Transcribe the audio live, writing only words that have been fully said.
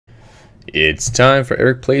It's time for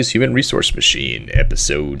Eric Plays Human Resource Machine,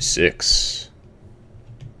 Episode 6.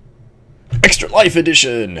 Extra Life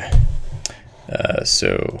Edition!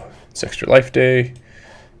 So, it's Extra Life Day,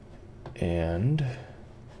 and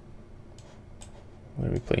when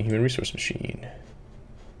are we playing Human Resource Machine?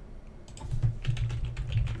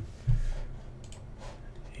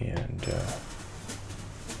 And,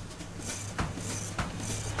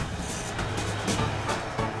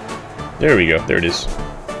 there we go, there it is.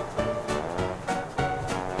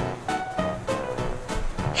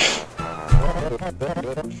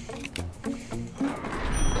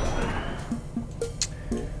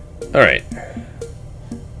 Alright,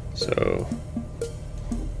 so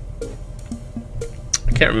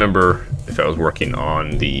I can't remember if I was working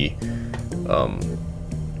on the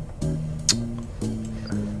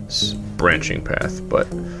branching path, but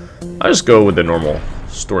I'll just go with the normal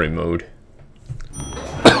story mode.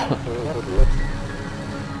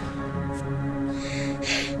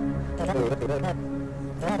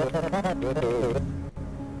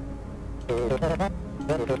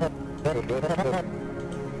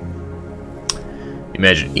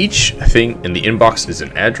 Imagine each thing in the inbox is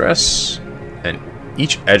an address, and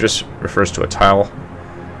each address refers to a tile.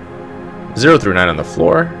 0 through 9 on the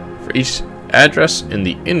floor. For each address in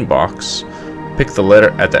the inbox, pick the letter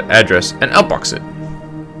at that address and outbox it.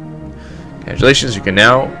 Congratulations, you can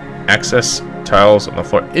now access tiles on the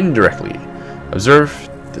floor indirectly. Observe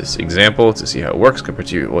this example to see how it works compared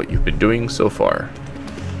to what you've been doing so far.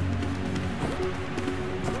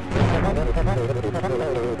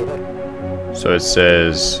 So it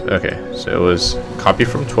says, okay, so it was copy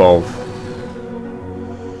from 12.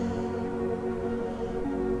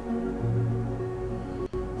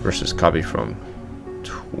 Versus copy from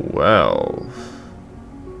 12.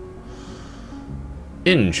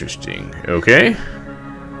 Interesting, okay.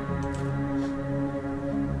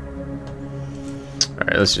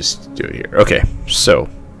 Alright, let's just do it here. Okay, so.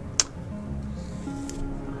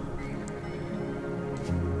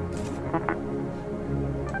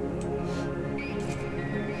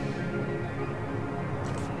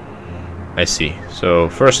 I see. So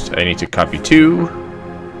first I need to copy 2.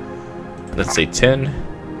 Let's say 10.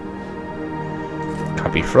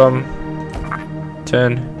 Copy from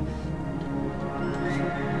 10.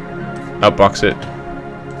 Outbox it.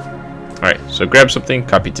 Alright, so grab something,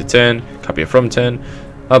 copy to 10, copy it from 10,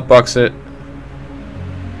 outbox it.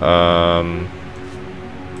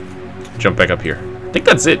 Jump back up here. I think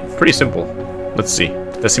that's it. Pretty simple. Let's see.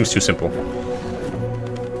 That seems too simple.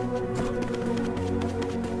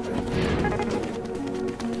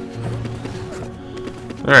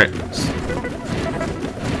 Alright.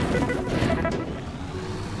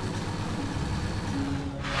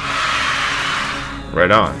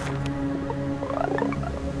 Right on.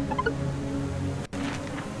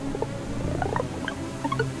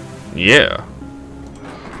 Yeah.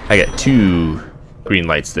 I got 2 green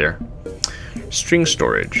lights there. String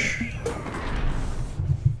storage.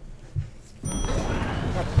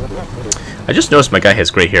 I just noticed my guy has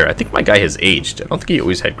gray hair. I think my guy has aged. I don't think he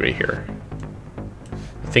always had gray hair.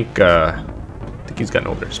 I think he's gotten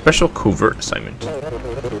older. Special covert assignment.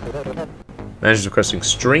 Manager's requesting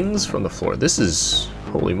strings from the floor. This is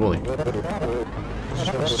holy moly.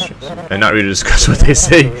 And not ready to discuss what they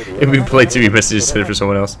say. It would be polite to be messages sent for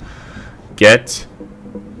someone else. Get.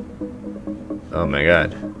 Oh my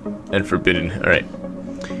god. And forbidden. Alright.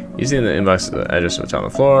 Using the inbox the address of the tile on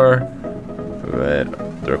the floor. Provide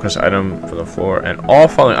the request item from the floor and all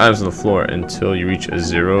following items on the floor until you reach a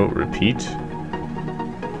 0. Repeat.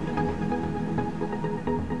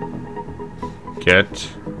 Get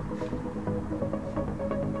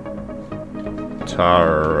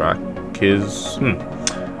Tarakiz.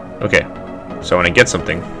 Okay, so when I get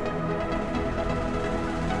something,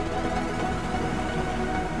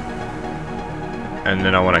 and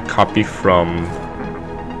then I want to copy from.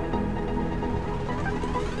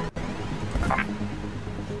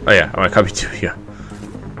 Oh yeah, I want to copy to yeah.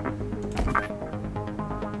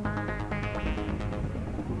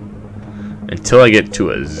 Until I get to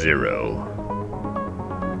a 0.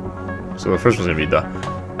 So the first one's gonna be the.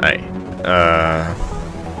 Alright.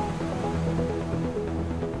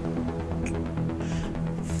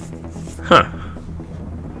 Huh.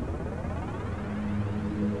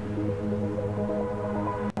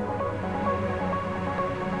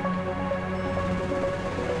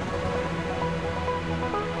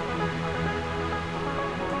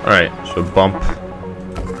 Alright, so bump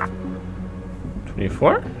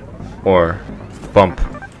 24? Or bump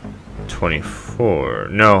 24?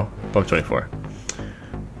 No, bump 24.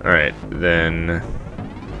 Alright, then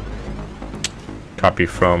copy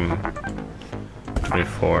from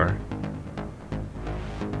 24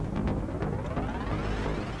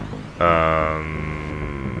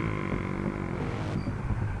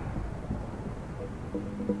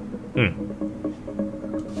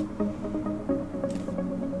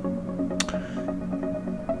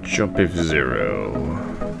 Jump if 0.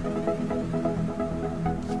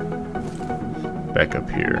 Back up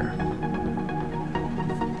here.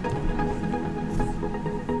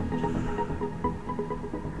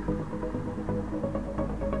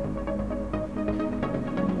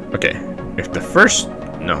 Okay, if the first...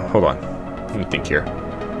 No, hold on. Let me think here.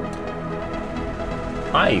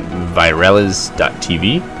 Hi,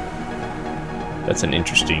 Virelis.tv. That's an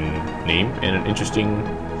interesting name, and an interesting...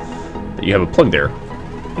 that you have a plug there.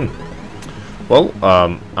 Well,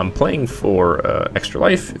 I'm playing for Extra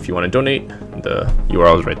Life. If you want to donate, the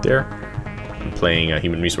URL is right there. I'm playing a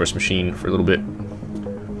Human Resource Machine for a little bit.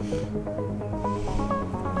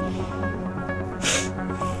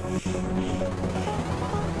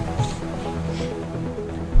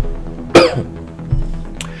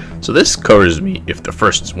 So this covers me if the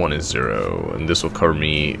first one is 0, and this will cover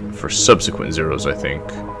me for subsequent zeros, I think.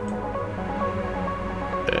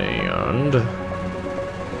 And...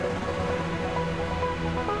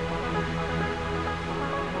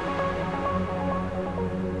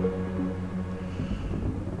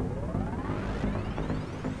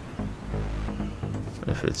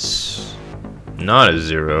 if it's not a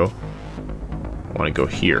 0, I want to go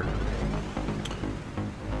here.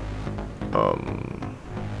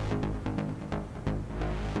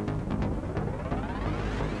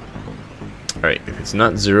 Alright, if it's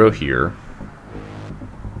not 0 here,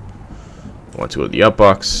 I want to go to the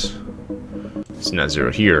outbox. If it's not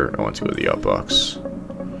 0 here, I want to go to the outbox.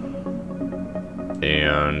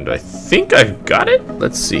 And I think I've got it?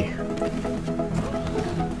 Let's see.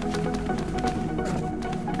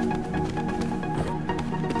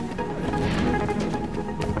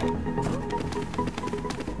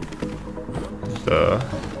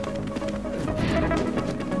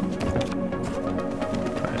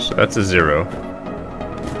 So that's a 0.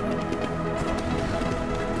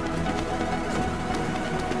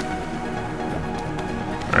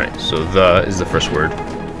 Alright, so the is the first word.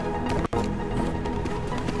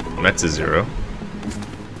 And that's a 0.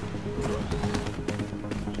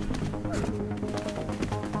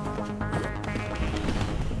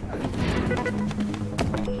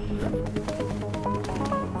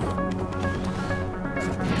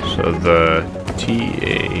 So the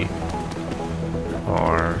T-A-R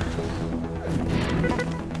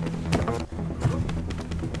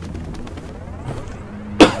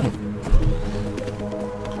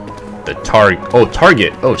the target. Oh,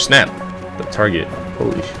 target. Oh, snap. The target.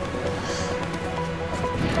 Holy shit.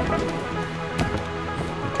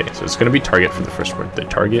 Okay, so it's gonna be target for the first word. The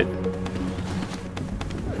target.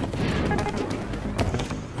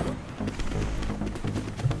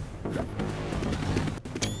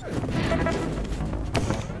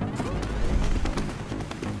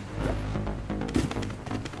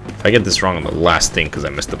 If I get this wrong on the last thing because I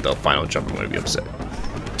messed up the final jump, I'm going to be upset.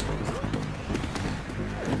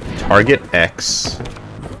 Target X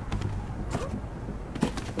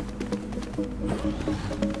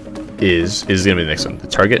is going to be the next one. The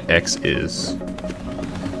target X is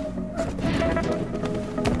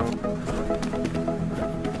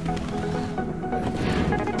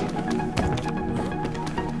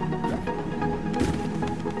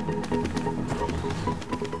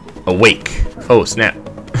awake. Oh, snap.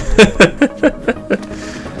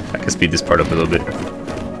 I can speed this part up a little bit.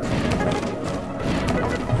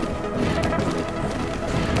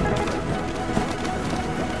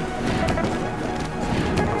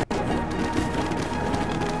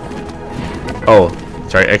 Oh,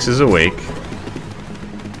 sorry, X is awake.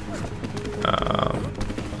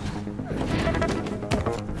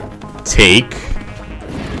 Take.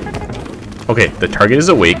 Okay, the target is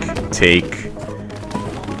awake. Take.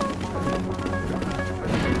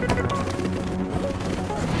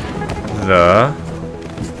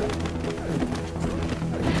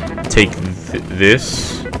 Take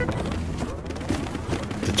this.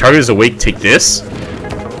 The target is awake. Take this.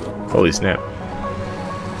 Holy snap!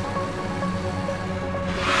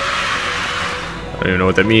 I don't even know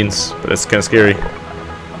what that means, but that's kind of scary.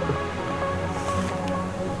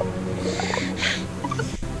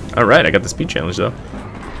 All right, I got the speed challenge though.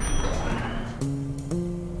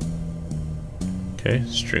 Okay,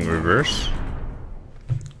 string reverse.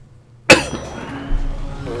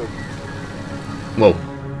 Whoa.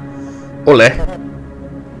 Ole.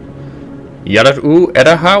 Yararu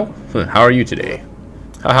Erahau? How are you today?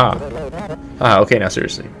 Haha. Haha, okay, now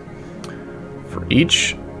seriously. For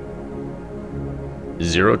each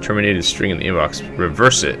 0 terminated string in the inbox,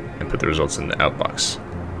 reverse it and put the results in the outbox.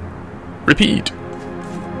 Repeat.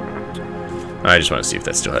 I just want to see if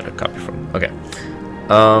that still had a copy from. Okay.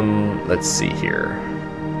 Let's see here.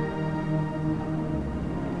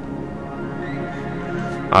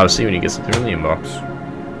 Obviously, when you get something in the inbox.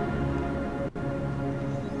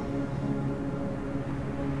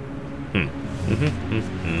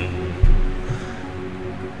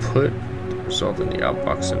 Put the result in the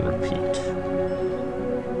outbox and repeat.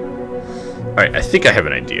 Alright, I think I have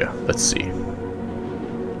an idea. Let's see.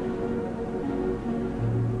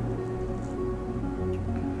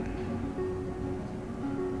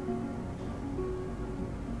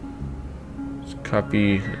 Let's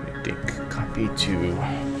copy, let me think, copy to...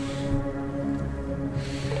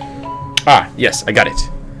 Ah, yes, I got it.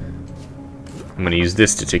 I'm going to use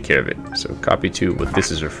this to take care of it. So copy to what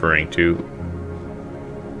this is referring to.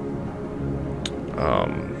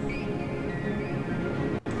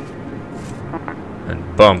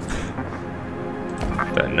 And bump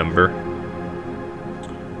that number.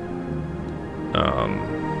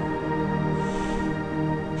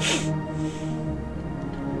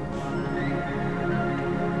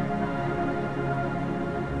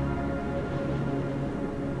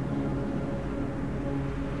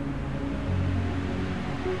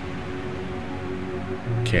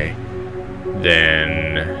 Okay,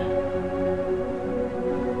 then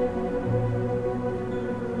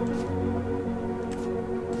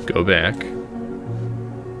go back.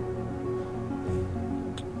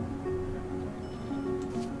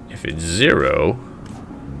 If it's 0,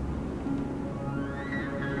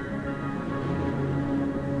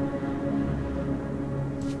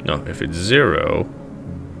 no, if it's 0,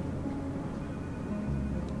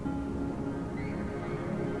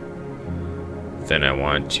 then I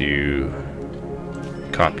want to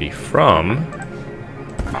copy from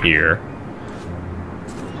here,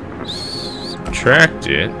 subtract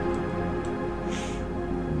it.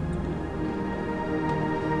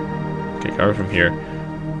 Okay, copy from here,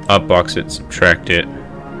 upbox it, subtract it,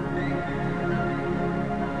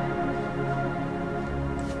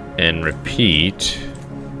 and repeat.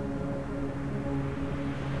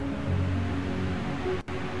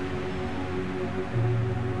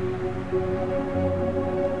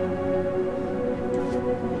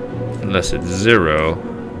 Unless it's 0,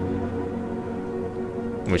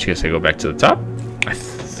 in which case I go back to the top. I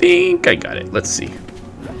think I got it. Let's see.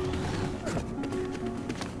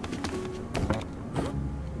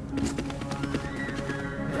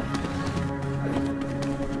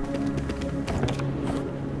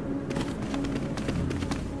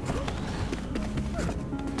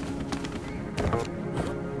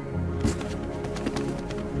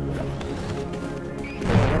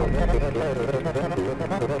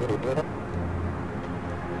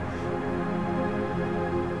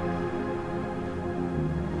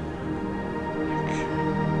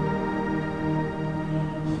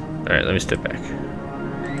 Alright, let me step back.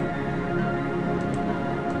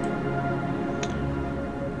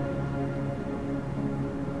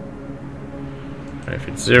 Alright, if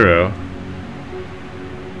it's 0.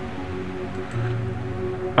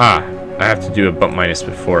 Ah, I have to do a bump minus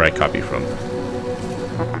before I copy from.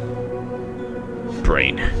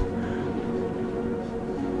 Brain.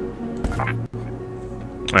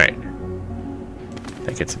 Alright.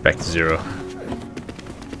 That gets it back to 0.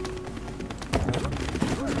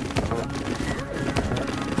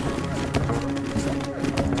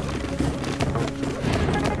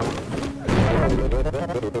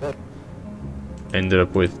 Ended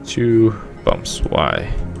up with 2 bumps.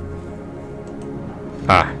 Why?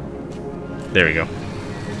 Ah, there we go.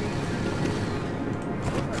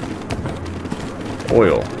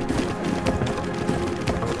 Oil.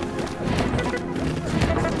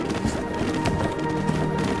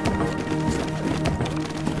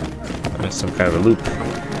 That's some kind of a loop.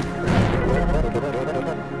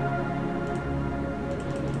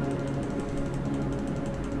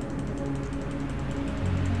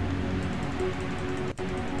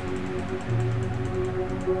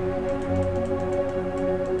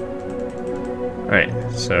 Alright,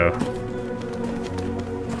 so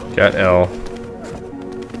got L,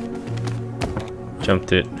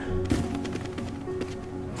 jumped it,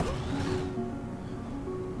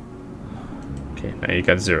 okay, now you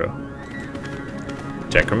got 0.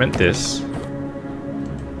 Decrement this,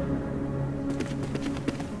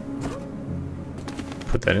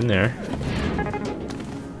 put that in there,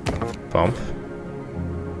 bump,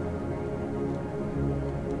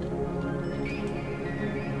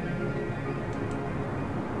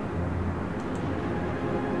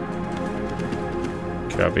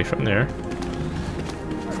 copy from there.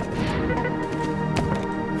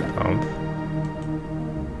 Bump.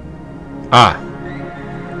 Ah!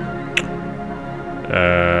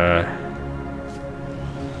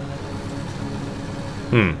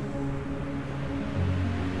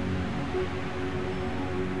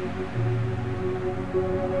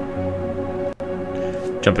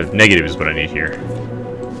 Jump if negative is what I need here.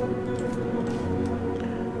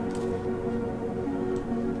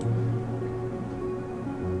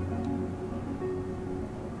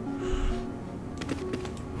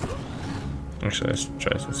 Actually, let's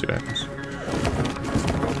try this and see what happens.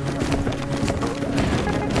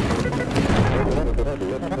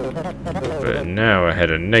 But now I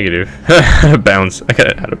had a negative. Out of bounds. I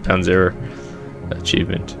got an out of bounds error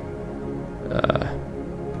achievement.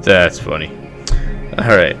 That's funny.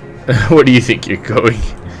 Alright. Where do you think you're going?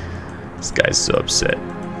 This guy's so upset.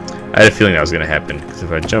 I had a feeling that was going to happen. Because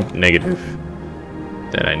if I jump negative,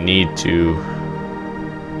 then I need to...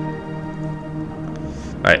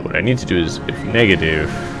 Alright, what I need to do is, if negative...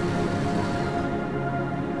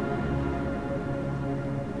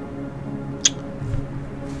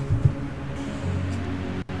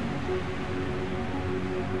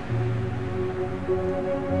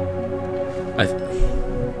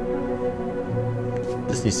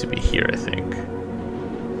 This needs to be here, I think.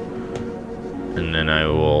 And then I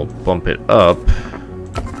will bump it up.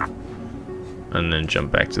 And then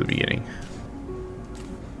jump back to the beginning.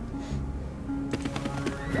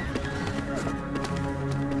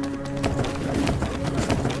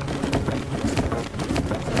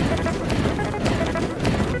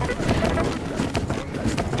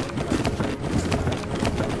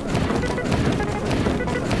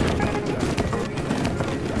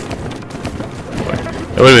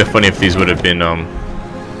 It would have been funny if these would have been,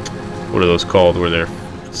 what are those called, where they're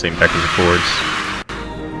saying backwards and forwards.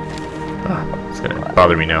 It's gonna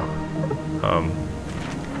bother me now.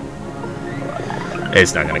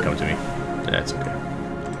 It's not gonna come to me. That's okay.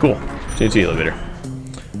 Cool. See you to the elevator.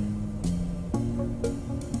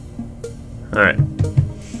 Alright.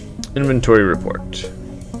 Inventory report.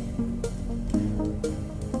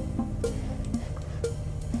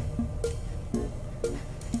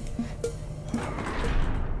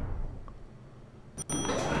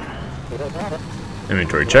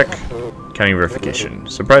 Inventory check. Counting verification.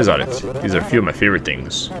 Surprise audits. These are a few of my favorite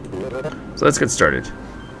things. So let's get started.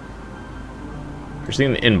 You're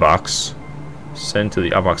seeing the inbox. Send to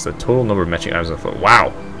the outbox the total number of matching items on the floor.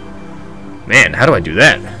 Wow! Man, how do I do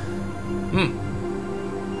that?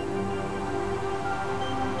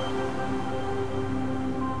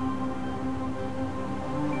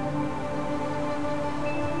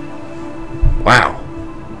 Wow.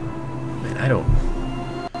 Man, I don't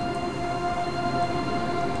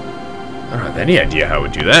have any idea how I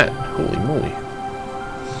would do that. Holy moly.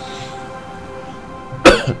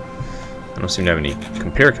 I don't seem to have any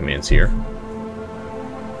compare commands here.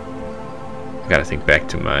 I gotta think back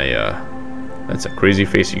to my, that's a crazy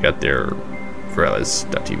face you got there,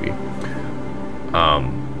 Varela.tv.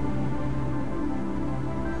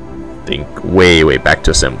 Think way back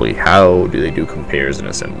to assembly. How do they do compares in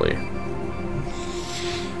assembly?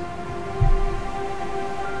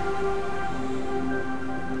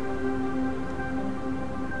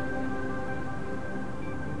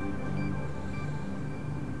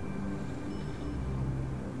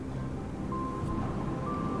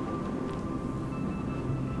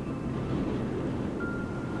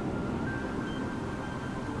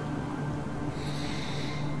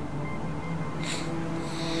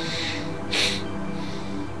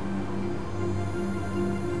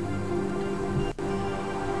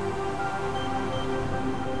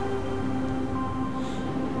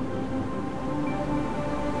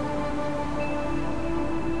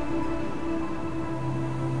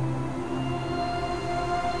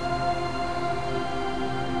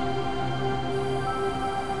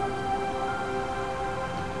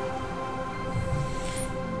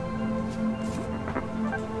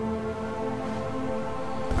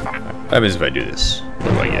 What happens if I do this?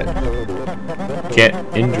 What do I get?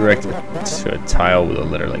 Can't indirect to a tile with a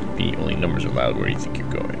letter like B. Only numbers are allowed where you think you're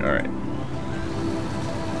going. Alright.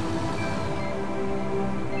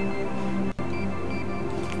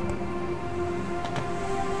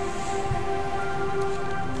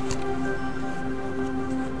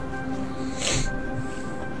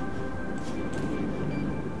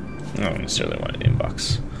 I don't necessarily want an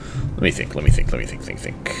inbox. Let me think.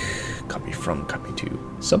 Copy from, copy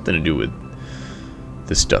to. Something to do with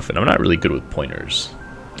this stuff, and I'm not really good with pointers,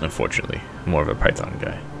 unfortunately. I'm more of a Python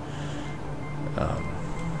guy.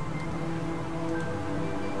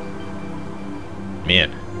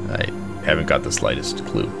 Man, I haven't got the slightest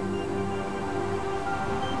clue.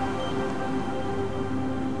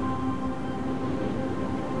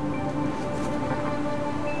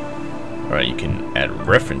 Alright, you can add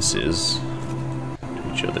references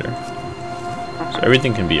to each other. So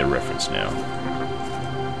everything can be a reference now.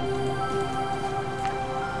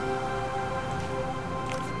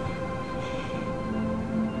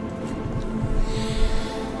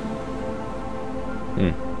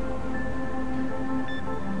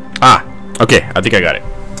 Ah, okay, I think I got it.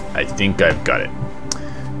 I think I've got it.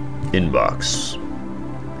 Inbox.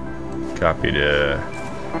 Copy it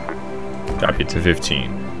to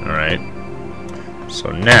 15. Alright.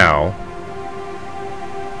 So now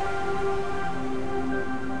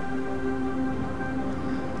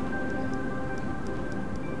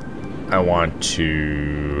I want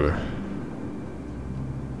to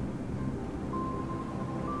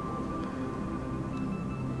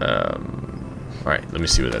alright, let me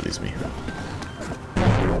see where that leaves me.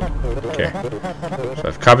 Okay. So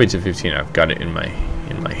I've copied to 15, I've got it in my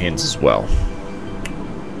hands as well.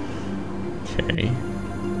 Okay.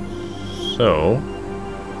 So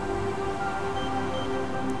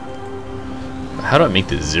how do I make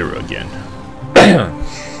this 0 again? I'm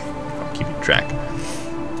keeping track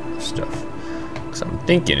of stuff. Because I'm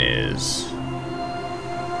thinking is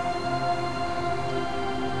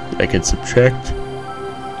I could subtract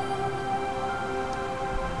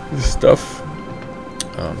this stuff.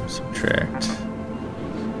 Subtract.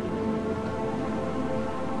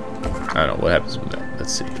 I don't know what happens with that.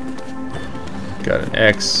 Let's see. Got an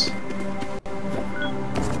X.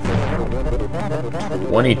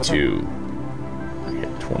 22. I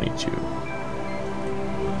get 22.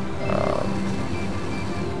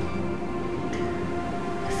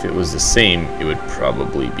 If it was the same, it would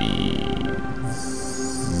probably be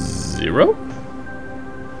 0.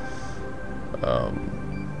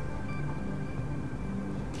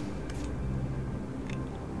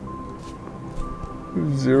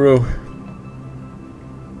 0.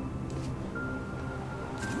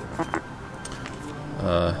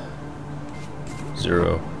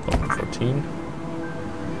 0, 14,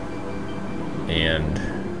 and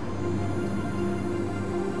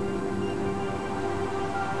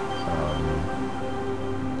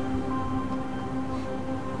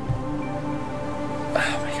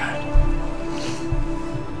oh my god.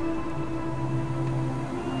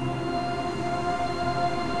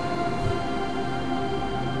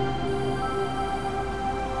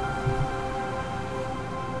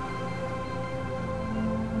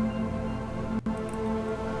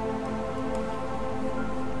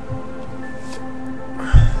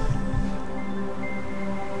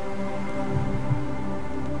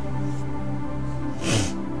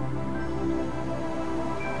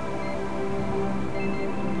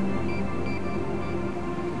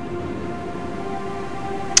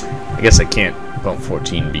 I guess I can't bump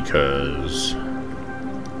 14 because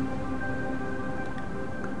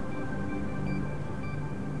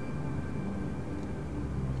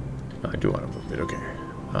I do want to bump it. Okay.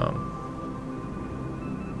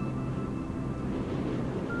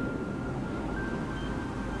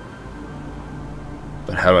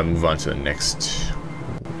 But how do I move on to the next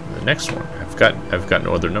one? I've got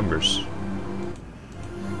no other numbers.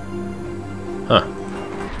 Huh.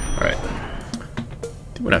 All right.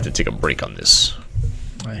 I'm gonna have to take a break on this.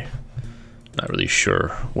 I'm not really sure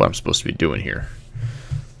what I'm supposed to be doing here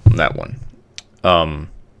on that one.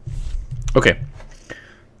 Okay.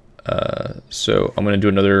 So I'm gonna do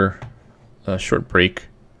another short break,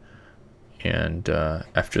 and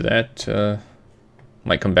after that,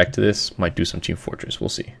 might come back to this. Might do some Team Fortress. We'll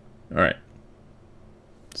see. All right.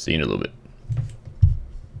 See you in a little bit.